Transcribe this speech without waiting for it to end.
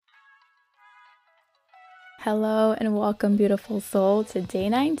Hello and welcome, beautiful soul, to day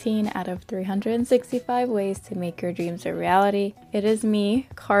 19 out of 365 ways to make your dreams a reality. It is me,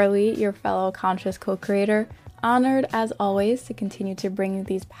 Carly, your fellow conscious co-creator, honored as always to continue to bring you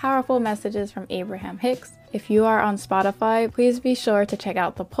these powerful messages from Abraham Hicks. If you are on Spotify, please be sure to check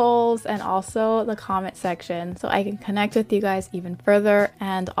out the polls and also the comment section so I can connect with you guys even further,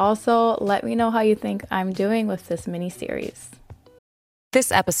 and also let me know how you think I'm doing with this mini series.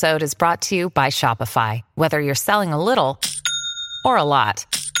 This episode is brought to you by Shopify. Whether you're selling a little or a lot,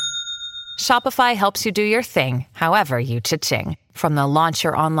 Shopify helps you do your thing, however you cha-ching. From the launch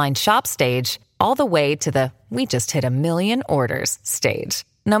your online shop stage, all the way to the we just hit 1 million orders stage.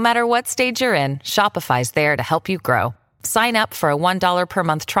 No matter what stage you're in, Shopify's there to help you grow. Sign up for a $1 per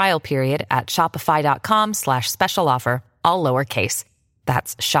month trial period at shopify.com/special offer, all lowercase.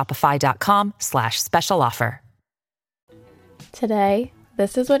 That's shopify.com/special offer. Today,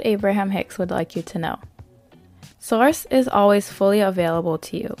 this is what Abraham Hicks would like you to know. Source is always fully available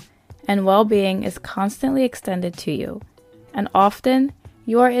to you, and well-being is constantly extended to you, and often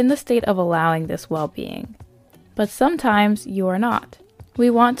you are in the state of allowing this well-being. But sometimes you are not.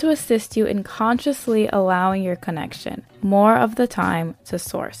 We want to assist you in consciously allowing your connection, more of the time, to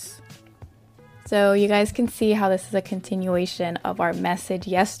Source. So you guys can see how this is a continuation of our message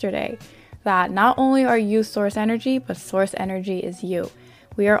yesterday, that not only are you Source energy, but Source energy is you.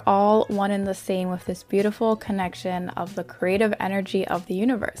 We are all one and the same with this beautiful connection of the creative energy of the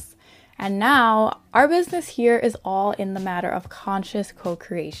universe. And now, our business here is all in the matter of conscious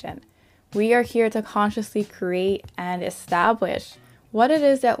co-creation. We are here to consciously create and establish what it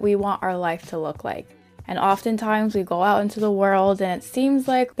is that we want our life to look like. And oftentimes we go out into the world and it seems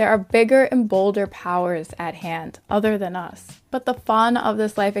like there are bigger and bolder powers at hand other than us. But the fun of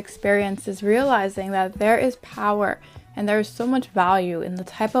this life experience is realizing that there is power and there is so much value in the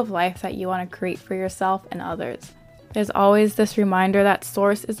type of life that you want to create for yourself and others. There's always this reminder that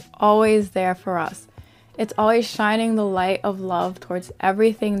Source is always there for us. It's always shining the light of love towards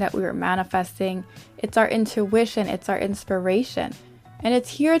everything that we are manifesting. It's our intuition, it's our inspiration. And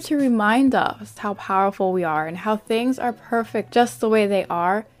it's here to remind us how powerful we are and how things are perfect just the way they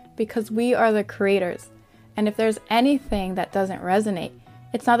are because we are the creators. And if there's anything that doesn't resonate,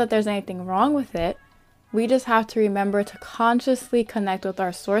 it's not that there's anything wrong with it. We just have to remember to consciously connect with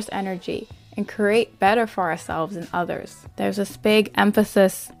our Source energy and create better for ourselves and others. There's this big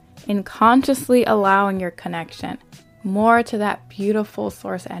emphasis in consciously allowing your connection more to that beautiful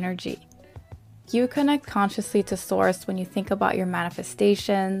Source energy. You connect consciously to Source when you think about your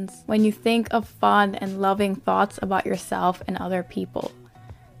manifestations, when you think of fun and loving thoughts about yourself and other people.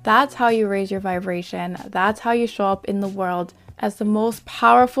 That's how you raise your vibration. That's how you show up in the world as the most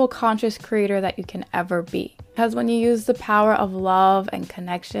powerful conscious creator that you can ever be. Because when you use the power of love and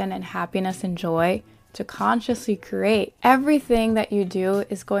connection and happiness and joy to consciously create, everything that you do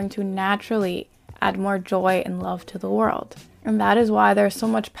is going to naturally add more joy and love to the world. And that is why there's so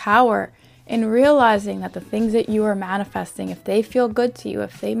much power in realizing that the things that you are manifesting, if they feel good to you,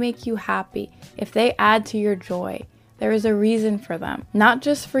 if they make you happy, if they add to your joy, there is a reason for them. Not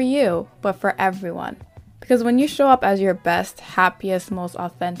just for you, but for everyone. Because when you show up as your best, happiest, most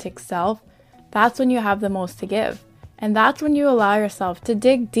authentic self, that's when you have the most to give. And that's when you allow yourself to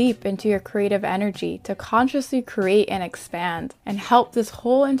dig deep into your creative energy, to consciously create and expand, and help this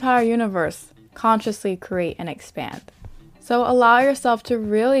whole entire universe consciously create and expand. So allow yourself to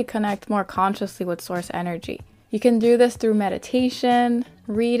really connect more consciously with Source energy. You can do this through meditation,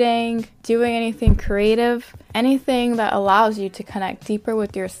 reading, doing anything creative, anything that allows you to connect deeper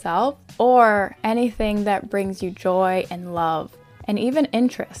with yourself, or anything that brings you joy and love, and even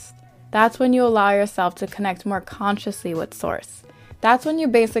interest. That's when you allow yourself to connect more consciously with Source. That's when you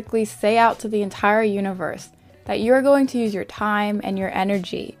basically say out to the entire universe that you're going to use your time and your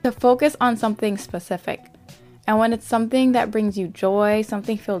energy to focus on something specific. And when it's something that brings you joy,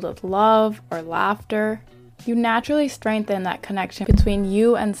 something filled with love or laughter, you naturally strengthen that connection between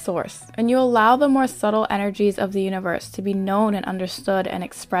you and Source, and you allow the more subtle energies of the universe to be known and understood and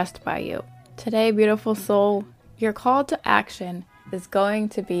expressed by you. Today, beautiful soul, your call to action is going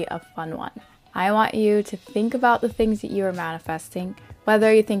to be a fun one. I want you to think about the things that you are manifesting,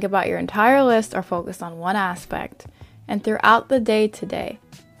 whether you think about your entire list or focus on one aspect, and throughout the day today,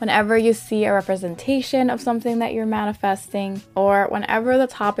 whenever you see a representation of something that you're manifesting, or whenever the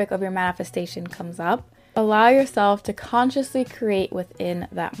topic of your manifestation comes up, allow yourself to consciously create within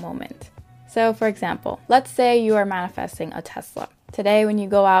that moment. So for example, let's say you are manifesting a Tesla. Today, when you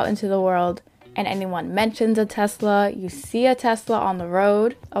go out into the world and anyone mentions a Tesla, you see a Tesla on the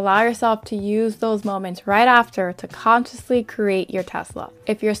road, allow yourself to use those moments right after to consciously create your Tesla.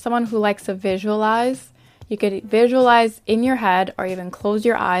 If you're someone who likes to visualize, You could visualize in your head or even close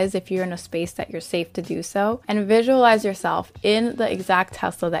your eyes if you're in a space that you're safe to do so, and visualize yourself in the exact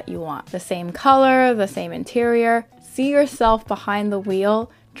Tesla that you want. The same color, the same interior. See yourself behind the wheel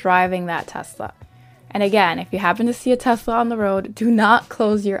driving that Tesla. And again, if you happen to see a Tesla on the road, do not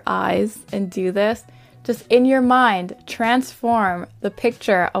close your eyes and do this. Just in your mind, transform the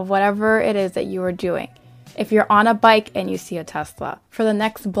picture of whatever it is that you are doing. If you're on a bike and you see a Tesla, for the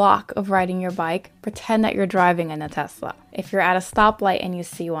next block of riding your bike, pretend that you're driving in a Tesla. If you're at a stoplight and you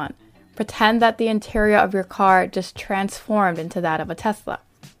see one, pretend that the interior of your car just transformed into that of a Tesla.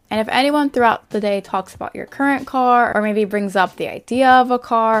 And if anyone throughout the day talks about your current car, or maybe brings up the idea of a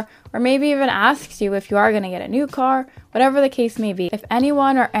car, or maybe even asks you if you are going to get a new car, whatever the case may be, if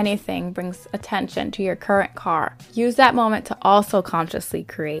anyone or anything brings attention to your current car, use that moment to also consciously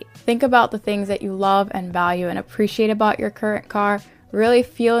create. Think about the things that you love and value and appreciate about your current car, really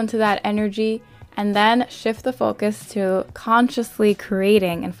feel into that energy, and then shift the focus to consciously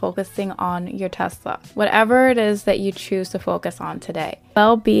creating and focusing on your Tesla. Whatever it is that you choose to focus on today.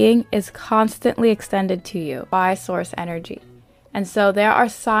 Well-being is constantly extended to you by source energy. And so there are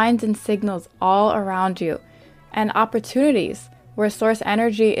signs and signals all around you and opportunities where source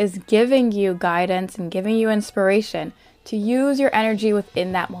energy is giving you guidance and giving you inspiration to use your energy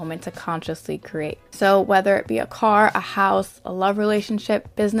within that moment to consciously create. So whether it be a car, a house, a love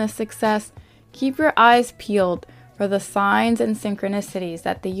relationship, business success, keep your eyes peeled for the signs and synchronicities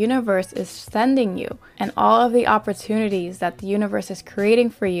that the universe is sending you and all of the opportunities that the universe is creating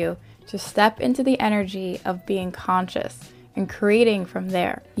for you to step into the energy of being conscious and creating from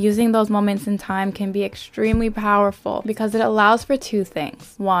there. Using those moments in time can be extremely powerful because it allows for two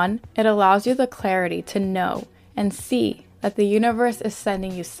things. One, it allows you the clarity to know and see that the universe is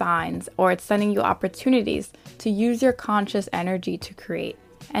sending you signs or it's sending you opportunities to use your conscious energy to create.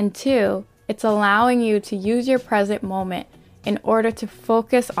 And two, it's allowing you to use your present moment in order to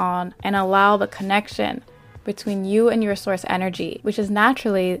focus on and allow the connection between you and your source energy, which is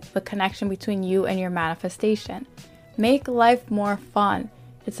naturally the connection between you and your manifestation. Make life more fun.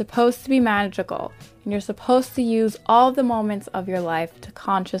 It's supposed to be magical, and you're supposed to use all the moments of your life to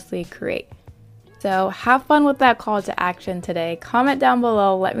consciously create. So have fun with that call to action today. Comment down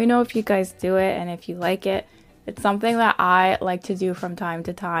below. Let me know if you guys do it and if you like it. It's something that I like to do from time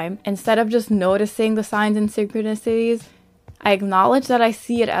to time. Instead of just noticing the signs and synchronicities, I acknowledge that I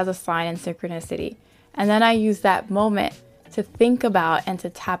see it as a sign and synchronicity. And then I use that moment to think about and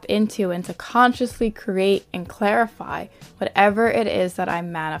to tap into and to consciously create and clarify whatever it is that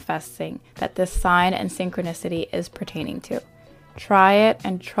I'm manifesting that this sign and synchronicity is pertaining to. Try it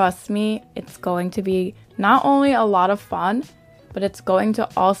and trust me, it's going to be not only a lot of fun, but it's going to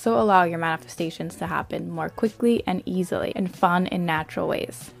also allow your manifestations to happen more quickly and easily in fun and natural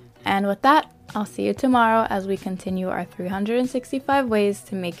ways. And with that, I'll see you tomorrow as we continue our 365 ways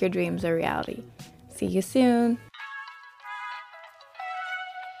to make your dreams a reality. See you soon.